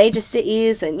London and major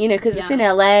cities, and you know, because it's in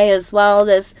LA as well.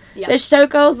 There's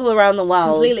showgirls all around the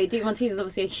world. Completely. Dita Von Teese is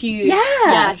obviously a huge,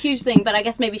 huge thing. But I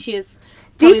guess maybe she is.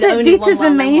 Dita's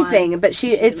amazing, but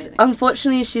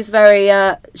unfortunately she's very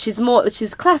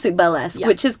she's classic burlesque,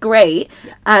 which is great,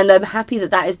 and I'm happy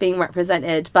that is being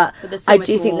represented. But I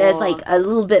do think there's like a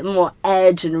little bit more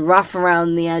edge and rough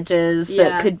around the edges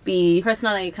that could be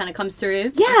personality kind of comes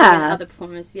through. Yeah, other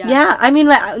performers. Yeah. I mean,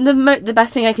 like the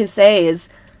best thing I can say is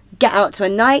get out to a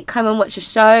night, come and watch a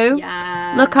show.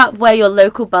 Yeah. Look up where your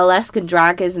local burlesque and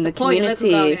drag is in the community.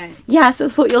 Your local girl gang. Yeah,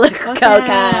 support your local girl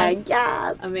gang.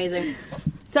 Yes. Amazing.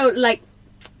 So, like,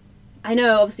 I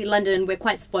know obviously London, we're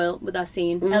quite spoiled with our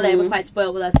scene. LA, we're quite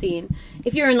spoiled with our scene.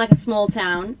 If you're in like a small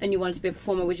town and you wanted to be a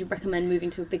performer, would you recommend moving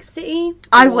to a big city?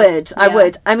 I would.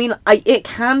 I mean, it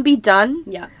can be done.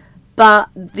 Yeah. But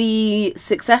the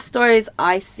success stories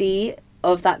I see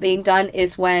of that being done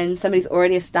is when somebody's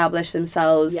already established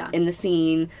themselves in the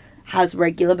scene, has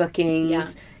regular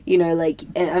bookings, you know, like,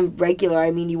 and regular,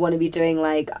 I mean, you want to be doing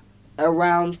like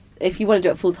around, if you want to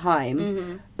do it full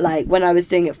time, like when I was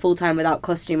doing it full time without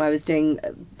costume, I was doing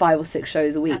 5 or 6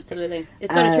 shows a week. Absolutely.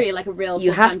 It's got to treat it like a real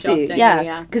you full-time have job, to, don't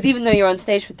yeah. you? Because even though you're on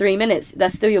stage for 3 minutes,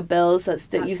 that's still your bills. That's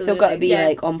still, you've still got to be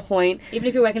like on point. Even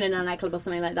if you're working in a nightclub or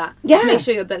something like that, yeah, make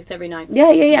sure you're booked every night.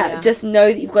 Yeah. Just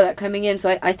know that you've got that coming in.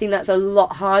 So I think that's a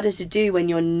lot harder to do when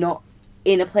you're not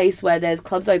in a place where there's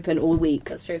clubs open all week.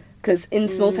 That's true. Because in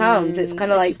small towns, it's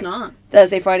kind of like not.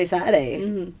 Thursday, Friday,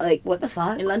 Saturday. Like, what the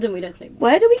fuck? In London, we don't sleep.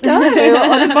 Where do we go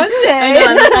on a Monday?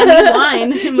 I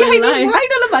need wine. I need wine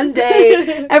on a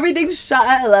Monday. Everything's shut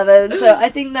at 11. So I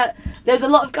think that there's a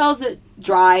lot of girls that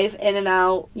drive in and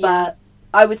out, but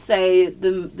I would say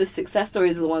the success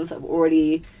stories are the ones that have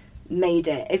already made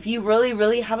it. If you really,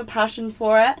 really have a passion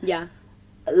for it,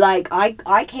 like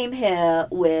I came here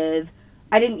with,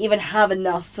 I didn't even have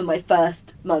enough for my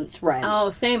first month's rent.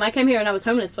 Oh, same. I came here and I was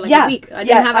homeless for like a week. I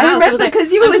didn't have a house. I remember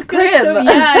because you were with Crib. It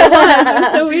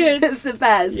was so weird. It's the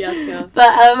best. Yes, girl.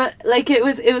 But like it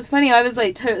was funny. I was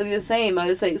like totally the same. I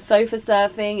was like sofa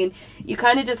surfing, and you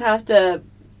kind of just have to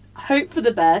hope for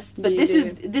the best. But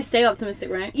stay optimistic,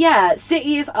 right? Yeah,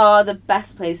 cities are the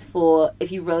best place for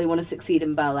if you really want to succeed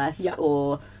in burlesque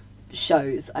or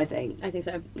shows. I think so.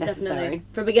 Necessary. Definitely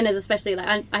for beginners, especially.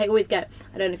 Like I always get,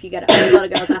 I don't know if you get it, a lot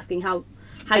of girls asking how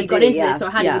you got into this, or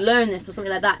how do you learn this, or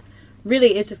something like that.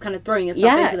 really is just kind of throwing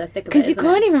yourself into the thick of it. Because you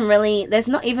can't even really, there's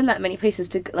not even that many places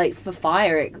to, like, for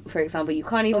fire, for example, you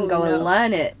can't even go and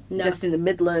learn it just in the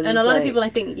Midlands. And a lot of people, I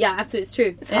think, absolutely, it's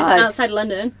true. It's hard. Outside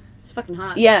London, it's fucking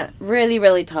hard. Yeah, really,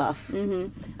 really tough.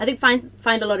 I think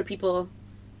find a lot of people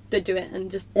that do it and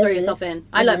just throw yourself in.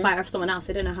 I learned fire for someone else.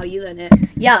 I don't know how you learned it.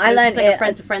 Yeah, I learned it. Like a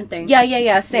friend-to-friend thing.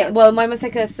 Yeah. Same. Well, mine was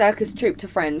like a circus troupe to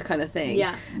friend kind of thing.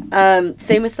 Yeah.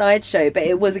 Same with sideshow, but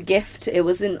it was a gift. It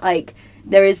wasn't like...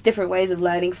 There is different ways of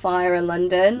learning fire in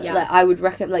London. Yeah. Like, I would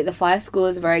recommend... Like, the fire school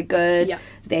is very good. Yeah.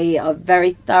 They are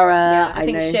very thorough. Yeah, I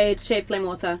think know. Shade Flame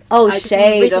Water. Oh, I just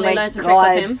Shade. recently Oh, my learned some tricks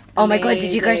God. off him. Oh, my God.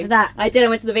 Did you go to that? I did. I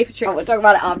went to the vapor trick. Oh, we'll talk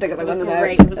about it after because I It was want to know.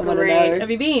 great. It was I wanna great. know.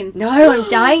 Have you been? No, I'm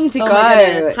dying to Oh go. my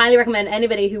goodness. Highly recommend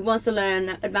anybody who wants to learn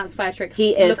advanced fire tricks.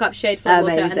 He is look up Shade Flame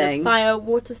Water and the amazing. Fire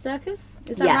Water Circus.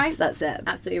 Is that right? Yes, that's it.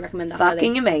 Absolutely recommend that.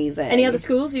 Fucking highly. amazing. Any other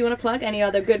schools you want to plug? Any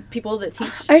other good people that teach?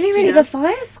 Only do you really know? the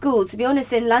fire school, to be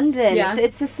honest, in London. Yeah.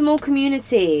 It's a small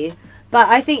community. But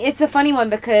I think it's a funny one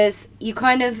because you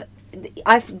kind of...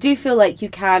 I do feel like you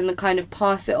can kind of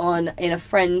pass it on in a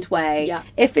friend way. Yeah.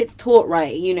 If it's taught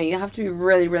right, you know, you have to be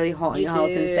really, really hot on your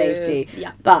health and safety.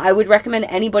 Yeah. But I would recommend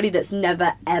anybody that's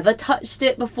never, ever touched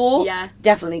it before,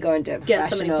 definitely go and do it Get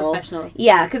somebody professional.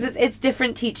 Yeah, because it's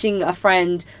different teaching a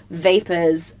friend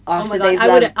vapors after they've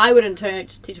I wouldn't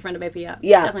teach a friend a vapor yet.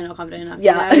 Yeah. Definitely not confident enough.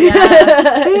 Yeah. You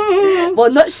know? Well,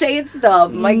 not shade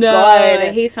stuff. My no,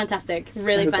 God. he's fantastic.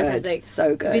 Really So fantastic. Good.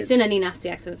 So good. Have you seen any nasty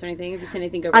accidents or anything? Have you seen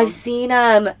anything go wrong? I've seen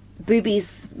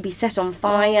boobies be set on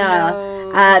fire.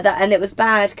 Oh, no. And it was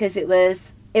bad because it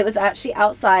was actually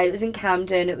outside. It was in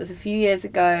Camden. It was a few years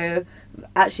ago.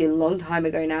 Actually, a long time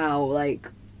ago now. Like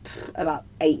about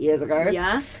 8 years ago.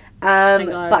 Yeah.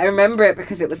 But I remember it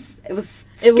because it was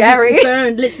scary.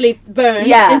 It literally burned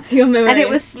Yeah. into your memory. And it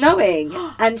was snowing,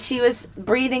 and she was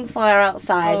breathing fire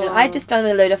outside, and I'd just done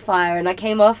a load of fire, and I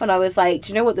came off, and I was like, do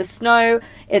you know what, the snow,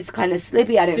 it's kind of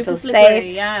slippy, I don't Super feel slippery,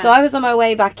 safe. yeah. So I was on my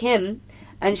way back in,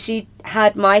 and she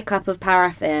had my cup of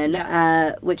paraffin,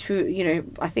 which,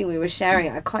 I think we were sharing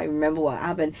it. I can't even remember what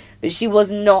happened, but she'd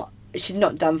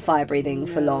not done fire breathing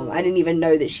for long. I didn't even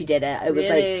know that she did it. It was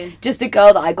like just a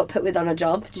girl that I got put with on a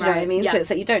job. Do you know what I mean? Yeah. So it's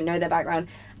like you don't know their background.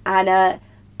 And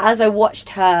as I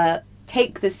watched her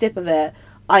take the sip of it,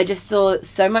 I just saw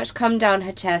so much come down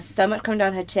her chest, so much come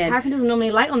down her chin. Paraffin doesn't normally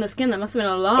light on the skin. That must have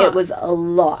been a lot. It was a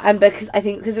lot. And because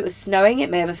it was snowing, it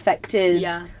may have affected...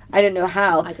 Yeah. I don't know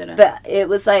how. I don't know. But it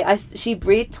was like, she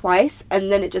breathed twice,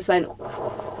 and then it just went...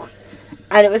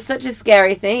 And it was such a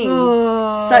scary thing.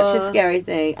 Such a scary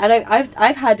thing. And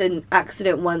I've had an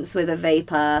accident once with a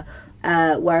vapor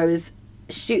where I was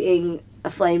shooting a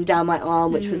flame down my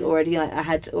arm, which was already, like, I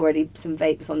had already some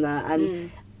vapes on there. And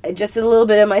just a little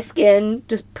bit of my skin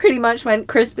just pretty much went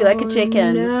crispy like a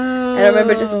chicken. No. And I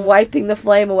remember just wiping the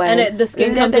flame away. And the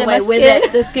skin A comes bit of my away with skin.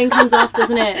 it. The skin comes off,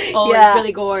 doesn't it? Oh, Yeah. it's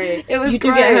really gory. It was You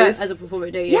do get hurt gross. as a performer,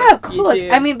 do you? Yeah, of course. You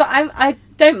do. I mean, but I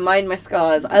don't mind my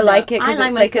scars. I like it because I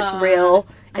it's my like it's scars. real.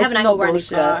 I have It's an ankle not grinding bullshit.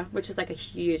 scar, which is like a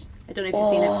huge... I don't know if you've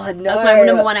seen it. Oh, That was my no.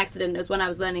 number one accident. It was when I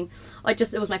was learning.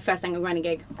 It was my first ankle grinding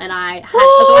gig. And I had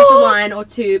a glass of wine or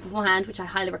two beforehand, which I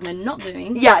highly recommend not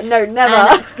doing. Yeah, no, never.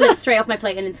 And it slipped straight off my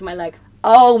plate and into my leg.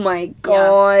 Oh my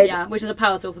god. Yeah, which is a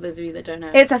power tool for those of you that don't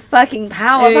know. It's a fucking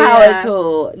power Yeah.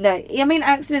 tool. No, I mean,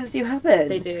 accidents do happen.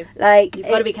 They do. Like, You've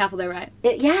got to be careful though, right?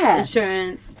 yeah.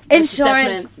 Insurance. risk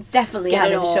Insurance, assessments. definitely Get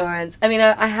have it all. insurance. I mean,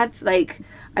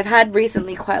 I've had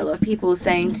recently quite a lot of people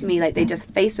saying to me, like, they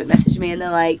just Facebook message me and they're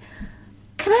like,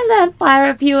 can I learn fire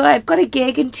reviewer? I've got a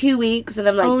gig in 2 weeks. And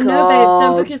I'm like, Oh go, no, babes,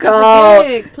 don't book yourself go. a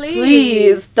gig, please.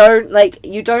 Please don't, like,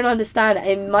 you don't understand.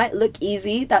 It might look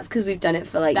easy. That's because we've done it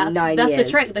for like 9 years. That's the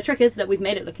trick. The trick is that we've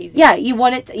made it look easy. Yeah, you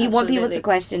want it. You want people to Absolutely.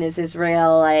 question: is this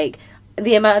real? Like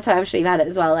the amount of time I'm sure you've had it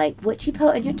as well. Like, what you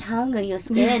put on your tongue or your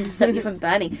skin to stop you from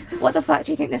burning? What the fuck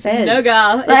do you think this is? No,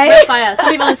 girl. It's Like- real fire. Some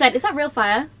people have said, is that real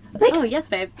fire? Like, oh, yes,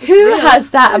 babe. It's Who real.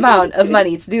 has that amount of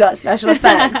money to do that special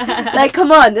effect? Like, come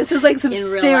on, this is like some In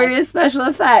real serious special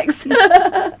effects.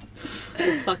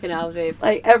 Fucking hell, babe.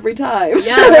 Like every time.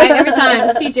 Yeah, right, every time.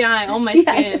 Just CGI on my Yeah,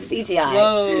 skin. just CGI.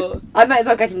 Whoa. I might as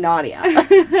well go to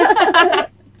Narnia.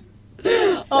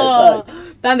 Oh,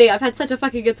 fucked. Bambi, I've had such a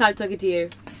fucking good time talking to you.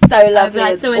 So lovely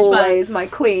had as so much fun. always, my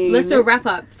queen. Let's do a wrap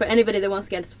up for anybody that wants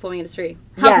to get into the performing industry.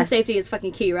 Health and Yes. safety is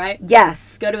fucking key, right?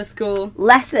 Yes. Go to a school.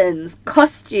 Lessons,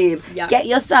 costume. Yeah. Get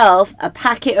yourself a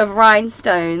packet of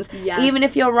rhinestones. Yes. Even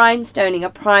if you're rhinestoning a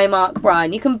Primark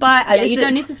run, you can buy. Yeah, you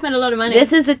don't need to spend a lot of money.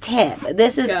 This is a tip.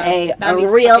 This is Go. a Bambi's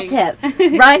real fucking-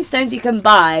 tip. Rhinestones you can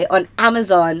buy on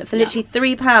Amazon for literally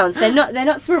 £3. They're not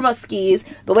Swarovskis,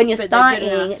 but when you're But they're good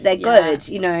starting, enough. they're Yeah. good,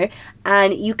 you know.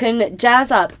 and you can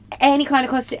jazz up any kind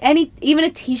of costume, even a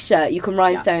t-shirt you can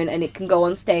rhinestone and it can go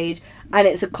on stage and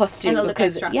it's a costume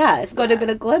because it's got a bit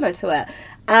of glamour to it.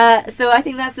 So I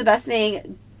think that's the best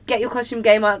thing. Get your costume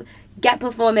game up. Get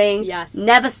performing. Yes.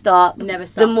 Never stop. Never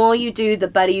stop. The more you do, the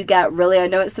better you get. Really, I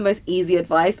know it's the most easy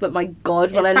advice, but my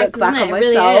God, when I look back on myself,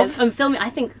 really is. And filming, I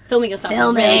think filming yourself is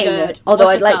really good. Although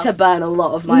I'd like to burn a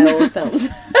lot of my old films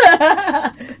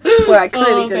where I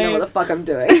clearly didn't know what the fuck I'm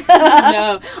doing.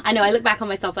 No, I know. I look back on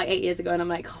myself like 8 years ago, and I'm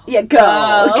like,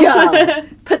 go,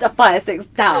 put the fire sticks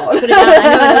down. Put it down.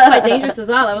 I know it was quite dangerous as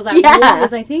well. I was like, what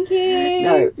was I thinking?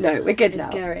 No, we're good it's now.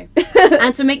 Scary.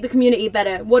 And to make the community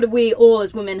better, what do we all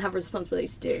as women have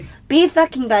responsibilities to do? Be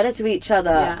fucking better to each other.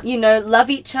 Yeah. You know, love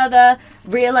each other.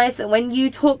 Realize that when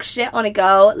you talk shit on a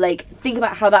girl, like, think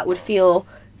about how that would feel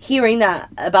hearing that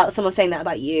about someone saying that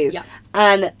about you. Yeah.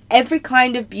 And every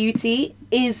kind of beauty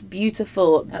is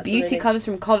beautiful. Absolutely. Beauty comes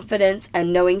from confidence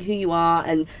and knowing who you are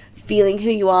and feeling who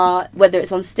you are, whether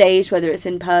it's on stage, whether it's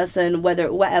in person,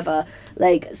 whatever.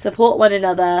 Like, support one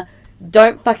another.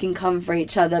 Don't fucking come for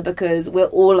each other because we're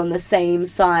all on the same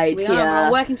side here. We're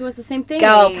all working towards the same thing.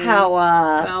 Girl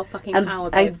power. Girl fucking power,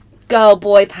 babes. And girl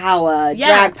boy power.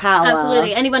 Drag power.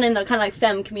 Absolutely. Anyone in the kind of like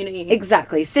femme community.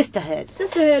 Exactly. Sisterhood.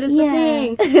 Sisterhood is the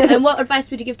thing. And what advice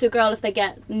would you give to a girl if they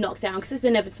get knocked down? Because it's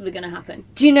inevitably going to happen.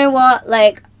 Do you know what?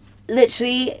 Like,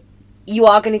 literally, you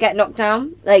are going to get knocked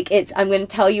down. Like, I'm going to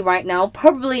tell you right now.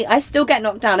 Probably, I still get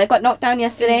knocked down. I got knocked down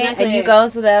yesterday, and you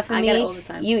girls were there for me. I get it all the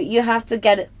time. You have to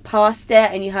get it past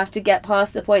it, and you have to get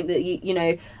past the point that, you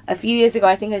know, a few years ago,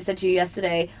 I think I said to you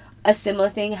yesterday, a similar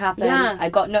thing happened. Yeah. I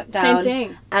got knocked down. Same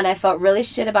thing. And I felt really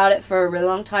shit about it for a really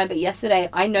long time. But yesterday,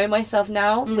 I know myself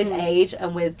now, with age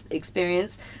and with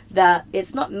experience, that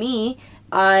it's not me.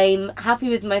 I'm happy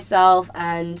with myself,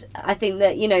 and I think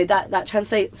that, you know, that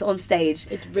translates on stage.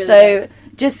 It really does.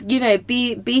 Just, you know,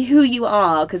 be who you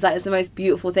are, because that is the most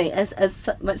beautiful thing. As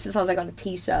much as it sounds like on a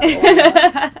t-shirt,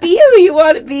 be who you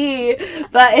want to be.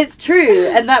 But it's true,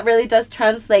 and that really does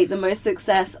translate the most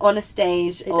success on a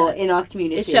stage or in our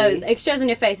community. It shows on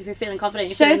your face if you're feeling confident.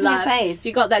 It shows on your face. If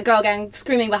you got that girl gang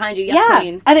screaming behind you, yes,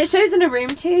 queen. And it shows in a room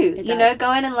too. It you know,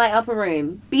 go in and light up a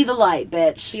room. Be the light,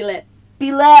 bitch. Be lit.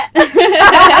 Be lit.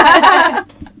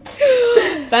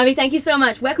 Bambi, thank you so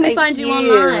much. Where can we find you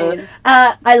online?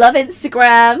 I love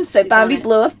Instagram, so Bambi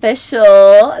Blue Official.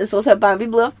 There's also Bambi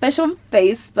Blue Official on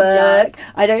Facebook. Yes.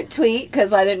 I don't tweet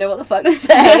because I don't know what the fuck to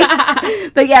say.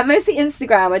 But yeah, mostly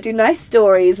Instagram. I do nice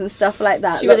stories and stuff like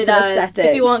that. She really does.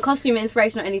 If you want costume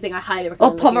inspiration or anything, I highly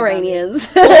recommend. Or Pomeranians.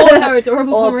 Or her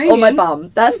adorable Pomeranian. Or my bum.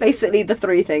 That's basically the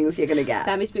 3 things you're going to get.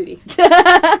 Bambi's booty.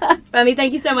 Bambi,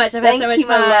 thank you so much. I've had so much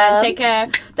fun. Take care.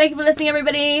 Thank you for listening,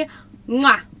 everybody.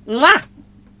 Mwah. Mwah.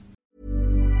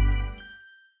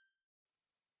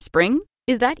 Spring?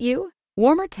 Is that you?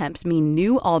 Warmer temps mean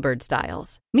new Allbirds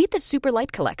styles. Meet the Super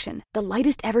Light Collection, the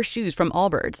lightest ever shoes from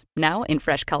Allbirds, now in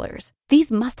fresh colors.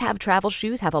 These must-have travel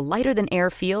shoes have a lighter-than-air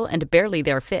feel and barely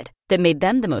their fit that made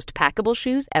them the most packable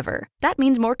shoes ever. That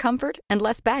means more comfort and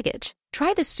less baggage.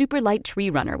 Try the Super Light Tree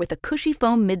Runner with a cushy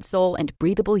foam midsole and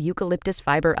breathable eucalyptus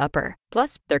fiber upper.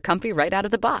 Plus, they're comfy right out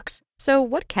of the box. So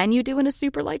what can you do in a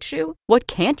super light shoe? What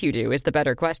can't you do is the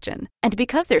better question. And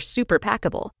because they're super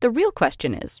packable, the real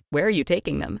question is, where are you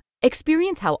taking them?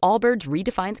 Experience how Allbirds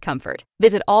redefines comfort.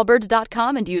 Visit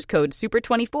allbirds.com and use code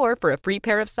SUPER24 for a free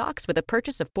pair of socks with a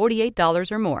purchase of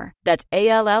 $48 or more. That's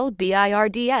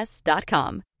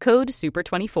ALLBIRDS.com. Code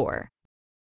SUPER24.